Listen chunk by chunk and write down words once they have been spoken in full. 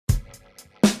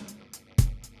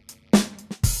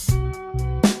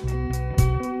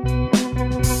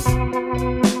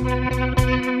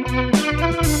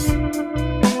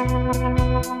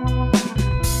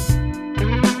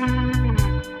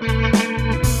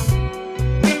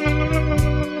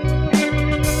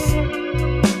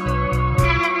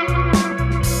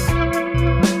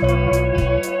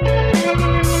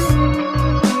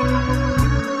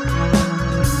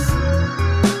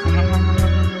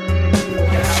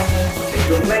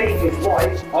The mate is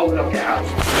right, I will not get out.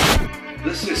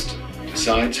 The system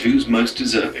decides who's most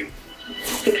deserving.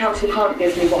 The council can't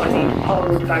give me what I need. I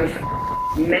will go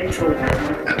mental.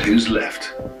 And who's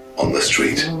left on the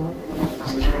street.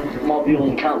 My view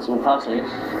on the council personally,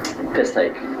 piss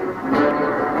take.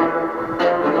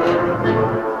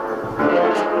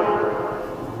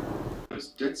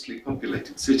 Most densely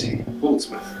populated city,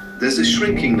 Portsmouth, there's a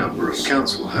shrinking number of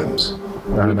council homes.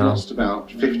 We've lost about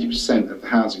 50% of the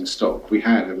housing stock we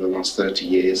had over the last 30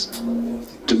 years.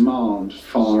 Demand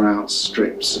far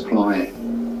outstrips supply.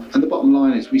 And the bottom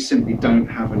line is we simply don't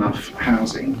have enough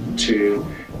housing to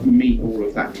meet all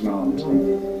of that demand.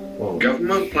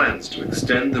 Government plans to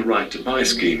extend the right to buy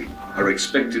scheme are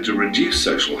expected to reduce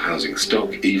social housing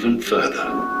stock even further.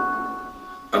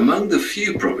 Among the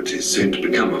few properties soon to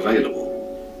become available,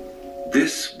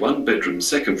 this one-bedroom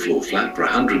second-floor flat for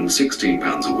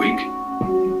 £116 a week,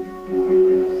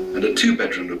 and a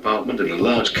two-bedroom apartment in a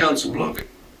large council block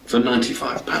for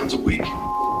 £95 a week.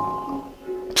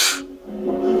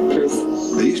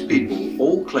 These people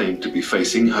all claim to be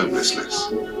facing homelessness.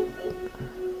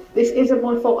 This isn't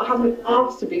my fault. I haven't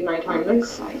asked to be made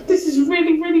homeless. This is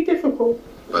really, really difficult.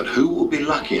 But who will be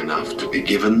lucky enough to be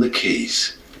given the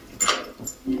keys?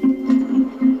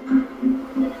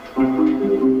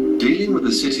 Dealing with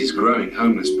the city's growing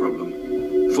homeless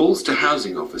problem falls to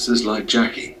housing officers like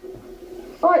Jackie.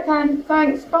 All right then,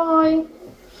 thanks, bye.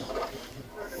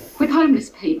 With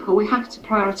homeless people, we have to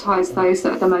prioritise those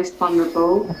that are the most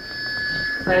vulnerable.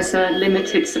 There's a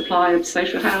limited supply of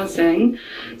social housing,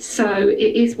 so it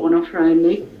is one offer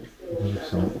only.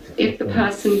 If the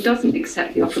person doesn't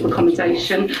accept the offer of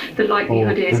accommodation, the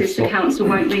likelihood is the council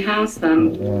won't rehouse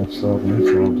them.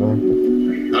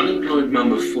 Unemployed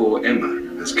mum of four,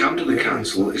 Emma, has come to the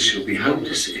council as she'll be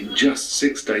homeless in just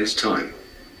 6 days' time.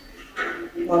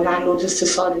 My landlord has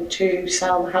decided to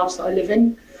sell the house that I live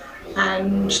in,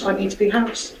 and I need to be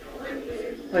housed.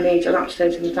 I need an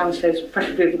upstairs and a downstairs,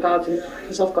 preferably with a garden,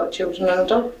 because I've got children and a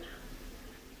dog.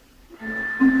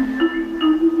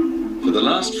 For the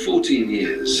last 14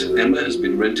 years, Emma has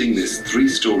been renting this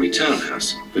 3-storey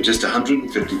townhouse for just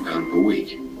 £150 per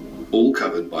week, all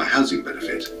covered by housing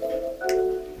benefit.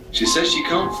 She says she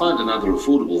can't find another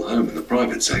affordable home in the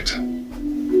private sector.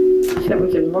 If it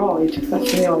was in Ride,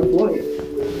 that's me I would want it.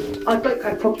 I'd look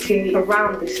at property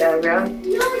around this area.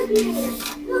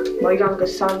 My younger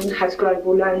son has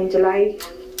global learning delay.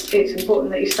 It's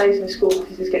important that he stays in school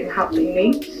because he's getting the help that he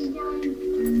needs.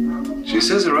 She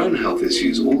says her own health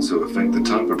issues also affect the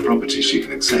type of property she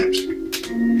can accept.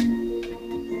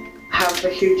 I have a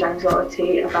huge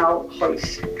anxiety about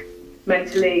heights.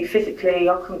 Mentally, physically,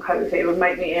 I couldn't cope with it. It would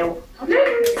make me ill.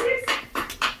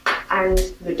 And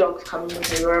the dog's coming with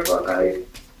me wherever I go.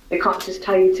 They can't just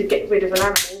tell you to get rid of an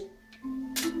animal.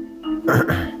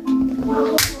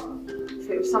 If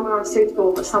it was somewhere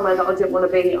unsuitable, but somewhere that I didn't want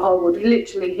to be, I would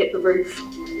literally hit the roof.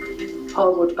 I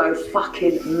would go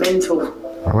fucking mental.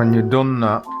 When you've done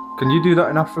that, can you do that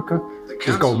in Africa?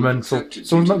 Just go mental.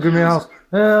 Someone's not giving me a house.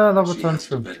 Yeah, I'll have a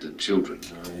tantrum.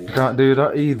 You can't do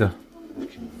that either.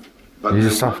 You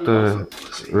just have to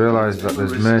realise that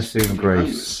there's mercy and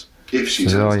grace.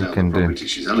 That's all you can do.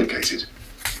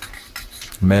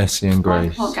 Mercy and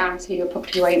grace. I can't guarantee your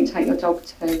property where you can take your dog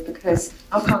to, because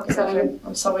I can't get rid of him.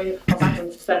 I'm sorry, I've had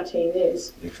him for 13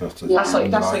 years. That's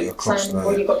like saying,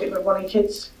 well, you've got to get rid of one of your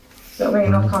kids. You know what I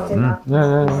mean? I can't do that.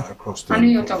 Yeah. I knew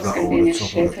your dog's going to be an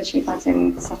issue because you've had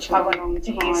him such a long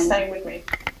time. He's staying with me.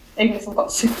 Even if I've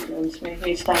got super rooms to me,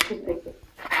 he's staying with me.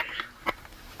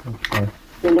 Okay.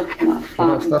 You're looking at a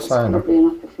flat that's probably an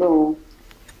upper floor.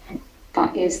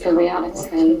 That is the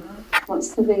reality. What's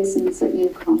the reasons that you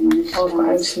can't manage? I've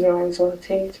got severe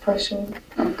anxiety, depression.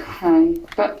 Okay,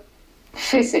 but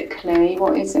physically,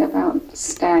 what is it about the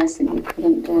stairs that you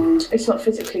couldn't do? It's not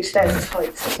physically stairs, it's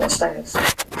heights, it's not stairs.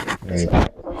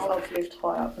 I've lived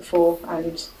high up before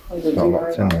and I didn't do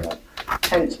very well.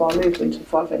 Hence why I moved into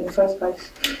private in the first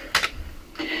place.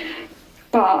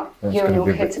 But you and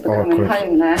your kids are becoming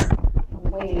homeless.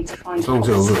 We need to find a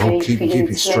keep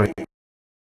it straight.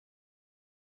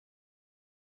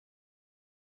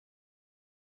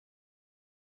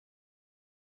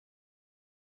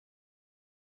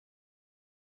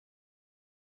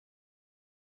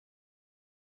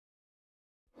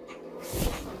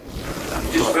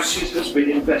 Dispatches has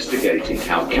been investigating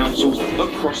how councils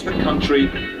across the country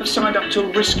have signed up to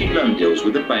risky loan deals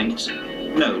with the banks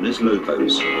known as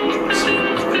Lobos.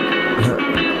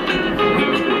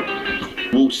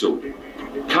 Walsall.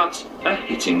 Cuts are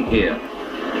hitting here.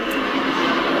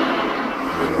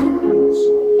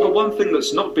 But one thing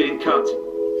that's not being cut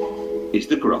is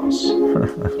the grass.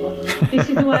 This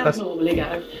is the way I would normally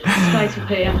go, straight up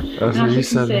here. And as you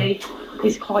can see,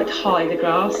 it's quite high, the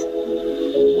grass.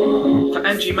 For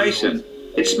Angie Mason,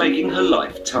 it's making her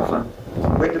life tougher.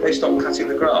 When did they stop cutting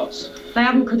the grass? They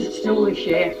haven't cut it at all this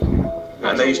year.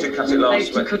 And they used to cut it last They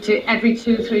used to week? cut it every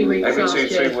 2-3 weeks. Every last 2-3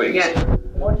 year. weeks? Yeah.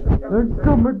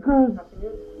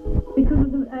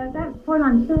 Because of that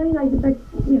financially,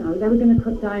 they were going to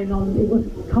cut down on, it was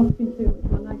costing too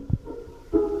much money.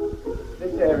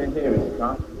 This area here is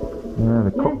cut. Yeah,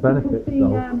 the cut benefits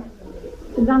though.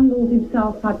 The landlord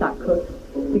himself had that cut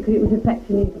because it was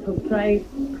affecting his pub trade,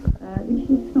 which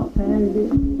is not fair, is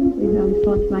it? He's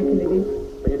trying to make a living.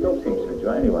 But your dog seems to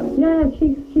enjoy it anyway. Yeah,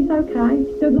 she's okay.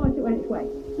 She doesn't like it when it's wet.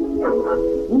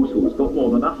 Walsall's got more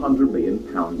than £100 million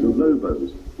of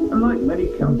Lobos, and like many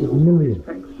councils,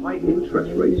 expect high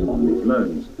interest rates on these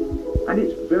loans, and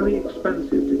it's very expensive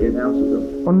to get out of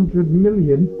them. 100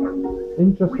 million?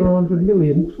 Interest on 100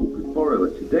 million? Walsall could borrow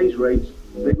at today's rates,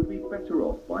 they would be better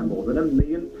off by more than £1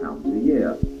 million a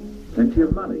year. Plenty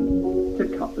of money to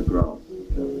cut the grass.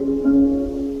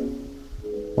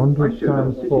 100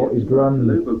 times 40 grand.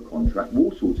 The Lobo contract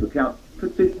Walsall took out for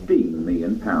 £15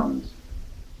 million.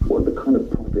 What are the kind of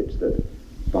profits that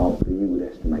Barclays, you would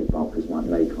estimate Barclays might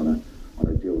make on a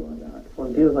deal like that?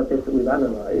 On deals like this that we've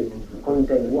analysed, on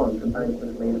day one, the bank would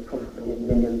have made approximately £1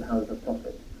 million of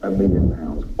profit. £1 million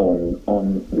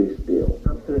on this deal?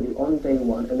 Absolutely, on day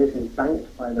one, and this is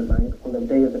banked by the bank on the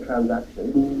day of the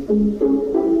transaction.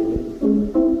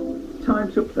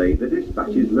 Time to play the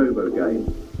Dispatches Lobo game,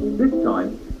 this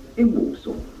time in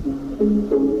Walsall.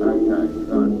 Okay,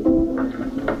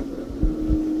 right.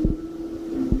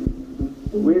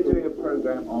 We're doing a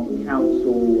programme on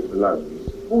council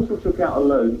loans. Walsall took out a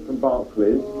loan from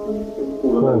Barclays for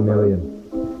 4 million.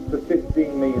 for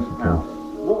 £15 million.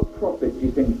 What profit do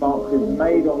you think Barclays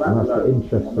made on that And that's the loan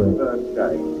interest on the rate. first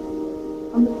day?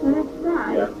 On the first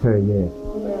day? Yeah. Per year.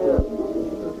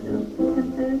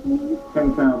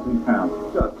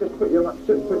 £10,000. So just put your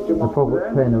They're mark probably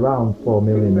there. paying around 4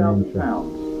 million in £6,000. interest.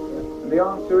 And the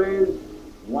answer is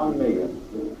 1 million.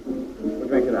 What do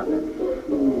you make of that then?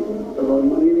 A lot of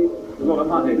money. A lot of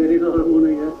money. Very lot of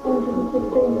money, yeah.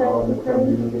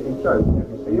 So,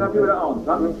 are you happy with that answer?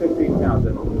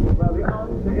 115,000. Well, the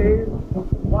answer is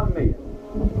 1 million.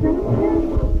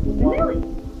 Really?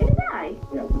 In a day?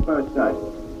 Yeah, the first day.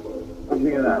 What do you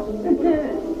think of that?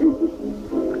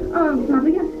 I'm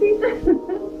flabbergasted.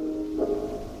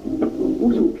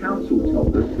 Walsall Council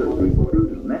told us that through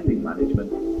prudent lending management,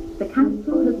 The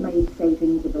council has made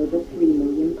savings of over £3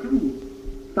 million,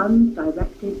 funds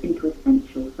directed into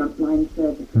essential frontline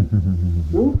services.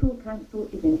 Walsall Council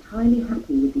is entirely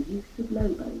happy with the use of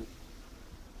Lobos.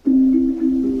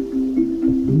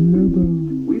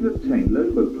 we've obtained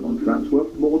Lobo contracts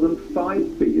worth more than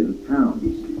 £5 billion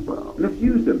and have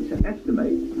used them to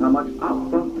estimate how much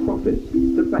upfront profits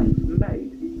the banks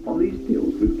made on these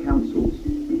deals with councils.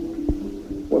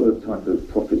 What are the type of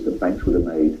profits that banks would have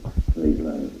made from these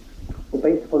loans? Well,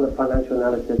 based upon the financial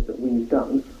analysis that we've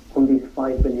done on these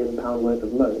 £5 billion worth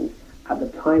of loans, at the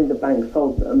time the bank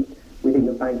sold them, we think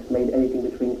the banks made anything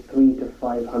between 300 to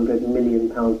 500 million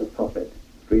pounds of profit.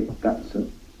 That's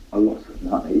a lot of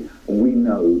money, and we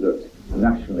know that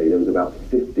nationally there was about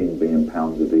 £15 billion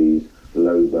of these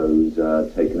Lobos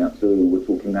taken out, so we're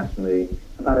talking nationally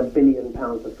About £1 billion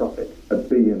of profit. £1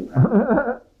 billion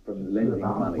from lending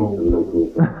money to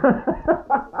local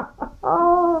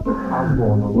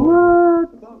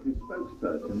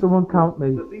Someone count me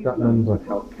that number.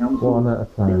 One at a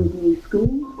time. Build new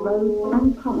schools, roads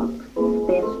and parks.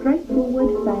 They are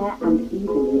straightforward, fair and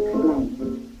easily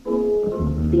explained.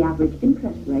 The average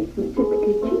interest rate was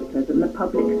typically cheaper than the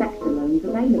public sector loans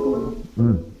available.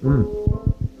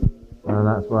 And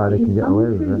that's why they can get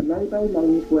away with it. Lobo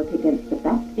loans work against the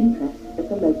best interests of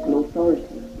the local authorities.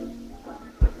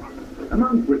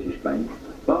 Among British banks,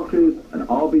 Barclays and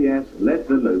RBS led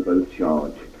the Lobo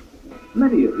charge.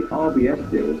 Many of the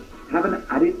RBS deals have an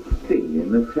added sting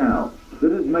in the tail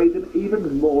that has made them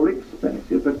even more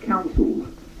expensive for councils.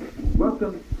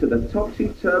 Welcome to the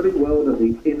topsy-turvy world of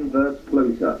the inverse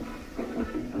floater.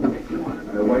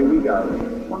 And away we go.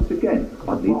 Once again,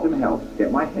 I need some help to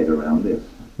get my head around this.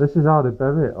 This is how they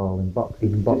bury it all, in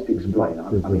boxes and boxes Just and explain,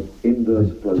 boxes I mean, of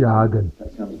inverse floater. jargon.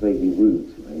 That sounds vaguely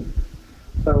rude to me.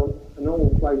 So a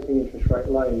normal floating interest rate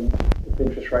loan, if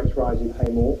interest rates rise, you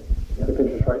pay more. Yeah. If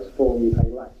interest rates fall, you pay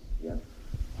less. Yeah.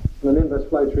 On an inverse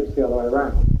floater, it's the other way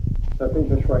around. So if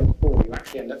interest rates fall, you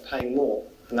actually end up paying more.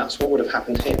 And that's what would have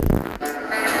happened here.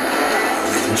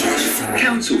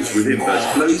 Councils with inverse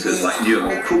floaters like Newham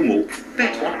or Cornwall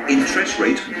bet on interest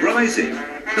rates rising.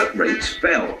 but rates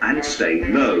fell and stayed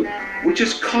low, which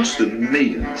has cost them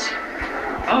millions.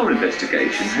 Our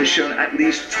investigation has shown at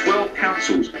least 12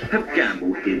 councils have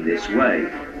gambled in this way.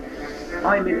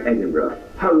 I'm in Edinburgh,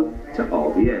 home to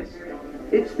RBS.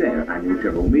 It's their annual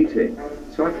general meeting,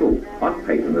 so I thought I'd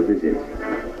pay them a visit.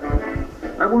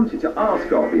 I wanted to ask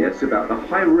RBS about the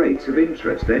high rates of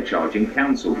interest they're charging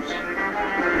councils.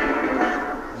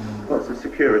 Lots of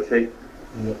security.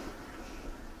 Yeah.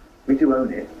 We do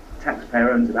own it.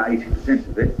 Taxpayer owns about 80%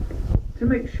 of it. To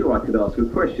make sure I could ask a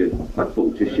question, I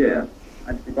bought a share.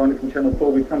 Anthony Barnett from Channel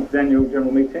 4, we've come to the annual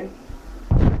general meeting.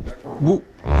 Whoop.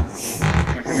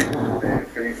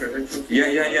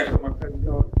 Yeah. Got my present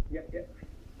card. Yeah.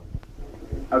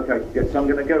 Okay, good. So I'm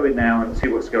going to go in now and see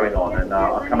what's going on, and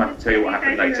I'll come up and tell you what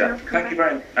happened later. Thank you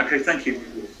very much. Okay, thank you.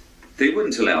 They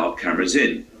wouldn't allow our cameras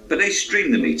in, but they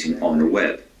stream the meeting on the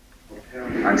web.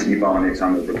 Anthony Barnett,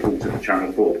 I'm a reporter for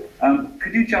Channel 4.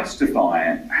 Could you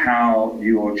justify how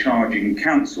you're charging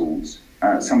councils,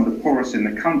 some of the poorest in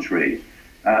the country,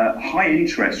 high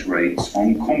interest rates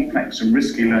on complex and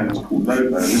risky loans called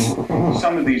Lobos?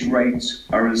 Some of these rates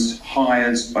are as high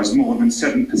as more than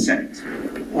 7%.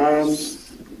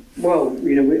 Well,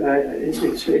 you know,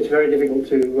 it's very difficult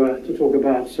to talk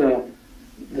about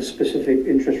the specific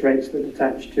interest rates that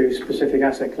attach to specific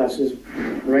asset classes.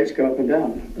 The rates go up and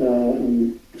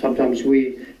down. Sometimes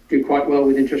we do quite well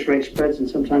with interest rate spreads, and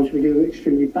sometimes we do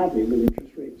extremely badly with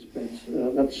interest rate spreads.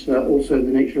 That's also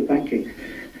the nature of banking.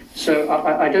 So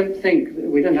I don't think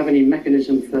we don't have any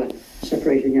mechanism for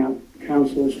separating out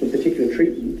councils for particular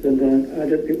treatment, and I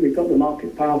don't think we've got the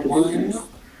market power to do so.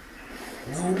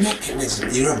 No mechanism,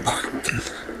 you're a bank.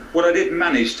 Well, I did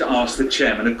manage to ask the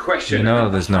chairman a question. You know,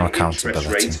 there's no about the interest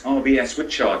accountability. rates RBS were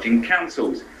charging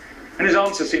councils. And his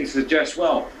answer seemed to suggest,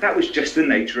 well, that was just the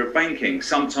nature of banking.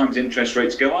 Sometimes interest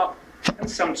rates go up, and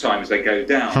sometimes they go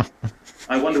down.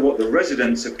 I wonder what the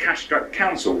residents of cash-strapped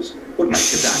councils would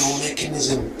make of that. No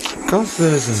mechanism. Of course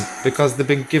there isn't, because they've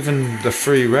been given the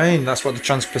free rein. That's what the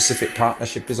Trans-Pacific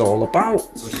Partnership is all about.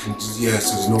 So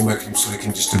there's no mechanism, so they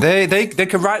can just... They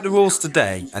can write the rules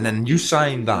today, and then you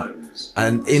sign that.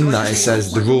 And in that it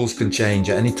says the rules can change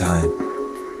at any time.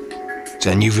 So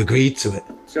then you've agreed to it.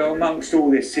 So amongst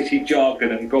all this city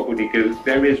jargon and gobbledygook,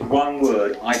 there is one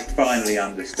word I finally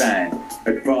understand: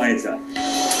 advisor.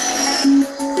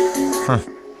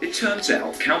 It turns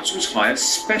out councils hire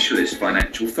specialist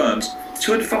financial firms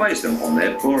to advise them on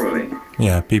their borrowing.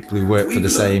 Yeah, people who work for the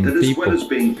same that people. As well as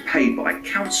being paid by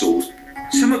councils,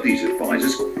 some of these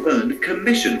advisors earned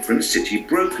commission from city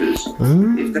brokers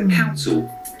if the council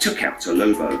took out a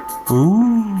Lobo.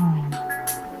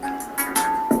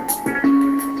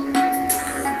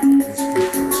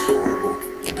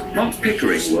 Mark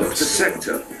Pickering worked for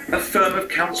Sector, a firm of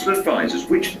council advisors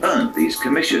which earned these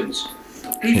commissions.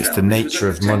 It's the nature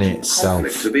of money itself.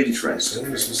 Conflict of interest.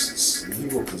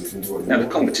 Now, the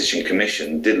Competition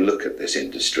Commission did look at this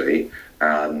industry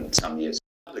some years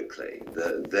publicly.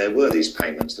 There were these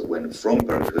payments that went from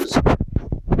brokers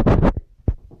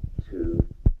to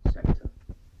Sector.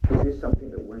 Is this something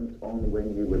that went on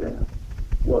when you were there?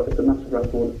 Well, it's a massive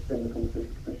record in the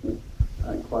Competition Commission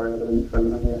inquiry evidence,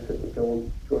 and yes, it would go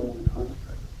on during my time.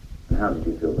 And how did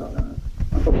you feel about that?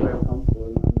 I thought very uncomfortable,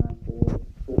 and therefore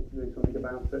thought to do something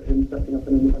about it in setting up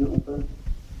an independent authority.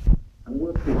 And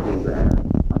were people there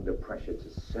under pressure to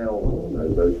sell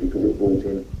Lobos because it brought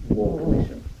in more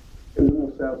commission? It was a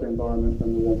more salesy environment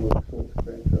than the one we sought to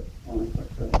create at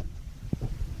RBS.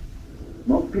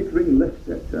 Mark Pickering left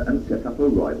Sector and set up a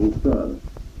rival firm,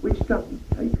 which doesn't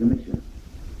pay commission.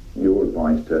 Your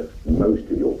advice to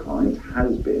most of your clients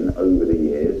has been, over the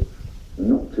years,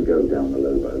 not to go down the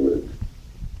Lobo route.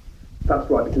 That's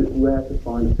right, because it's rare to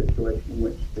find a situation in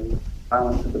which the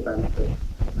balance of the benefits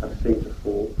have seemed to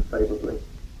fall favourably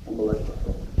on the Lobo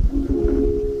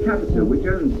side. Capita, which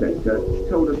owns Sector,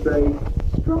 told us they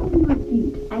strongly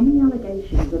refute any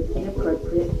allegations of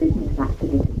inappropriate business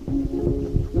activity.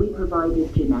 We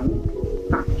provided generic,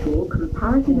 factual,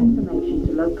 comparative information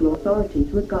to local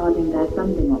authorities regarding their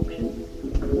funding options.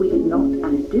 We did not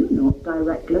and do not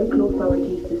direct local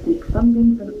authorities to seek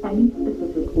funding from any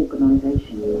specific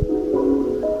organisation.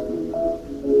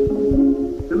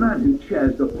 The man who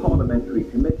chairs the parliamentary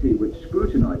committee which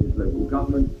scrutinises local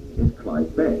government is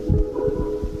Clive Best.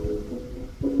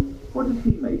 What does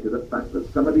he make of the fact that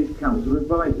some of these council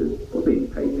advisors were being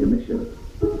paid commission?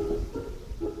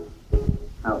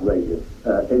 Outrageous.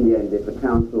 In the end, if a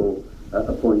council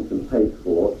appoints and pays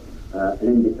for an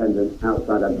independent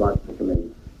outside advice to come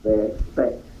in, they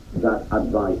expect that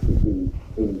advice to be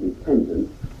independent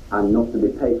and not to be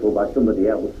paid for by somebody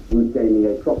else who's gaining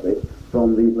a profit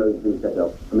from these loans being set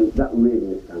up. I mean, that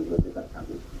really is scandalous if that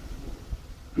happens.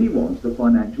 He wants the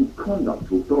Financial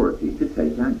Conduct Authority to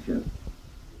take action.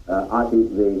 I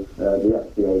think the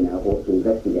FCA now ought to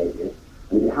investigate this,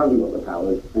 and if it hasn't got the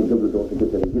powers, then government ought to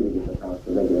consider giving it the powers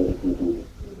to regulate the future.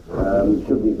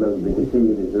 Should these loans be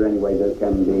continued, is there any way that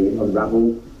can be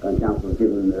unravelled and councils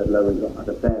given loans at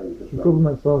a fair interest rate?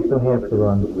 Governments also have to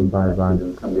run and buy banks.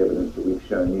 And some of the evidence that we've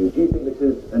shown you, do you think this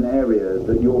is an area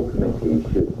that your committee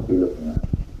should be looking at?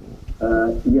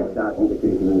 Yes, I think the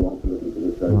committee will want to look into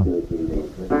this very seriously indeed.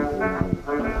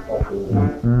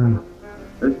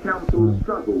 As councils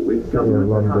struggle with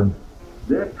government cuts,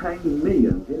 they're paying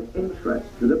millions in interest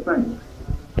to the banks.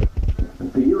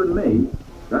 And for you and me,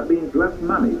 that means less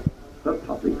money for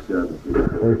public services.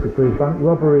 Basically, bank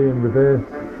robbery in reverse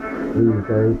these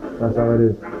days. That's how it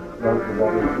is.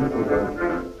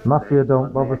 Mafia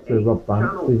don't bother to rob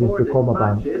banks, they just become a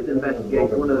bank. Investigate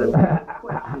one of the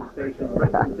question stations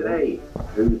written today.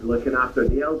 Who's looking after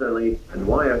the elderly, and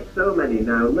why are so many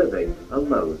now living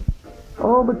alone?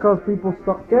 Oh, because people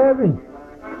stop caring.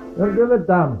 Don't give a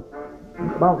damn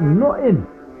about nothing.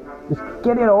 Just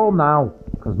get it all now.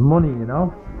 Because money, you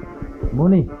know.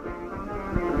 Money.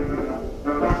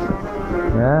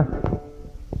 Yeah.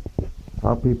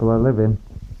 How people are living.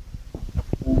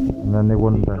 And then they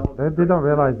wonder. They don't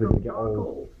realise that they get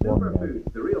old.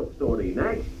 Superfoods, the real story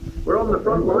next. We're on the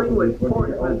front line with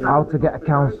Portsmouth. How to get a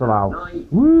council house.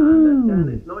 Woo! And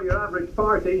it's not your average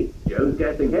party. Joe's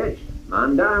getting hitched.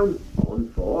 Man down on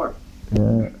 4.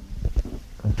 Yeah.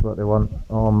 That's what they want.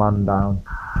 Oh, man down.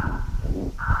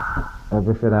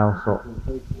 Everything else up.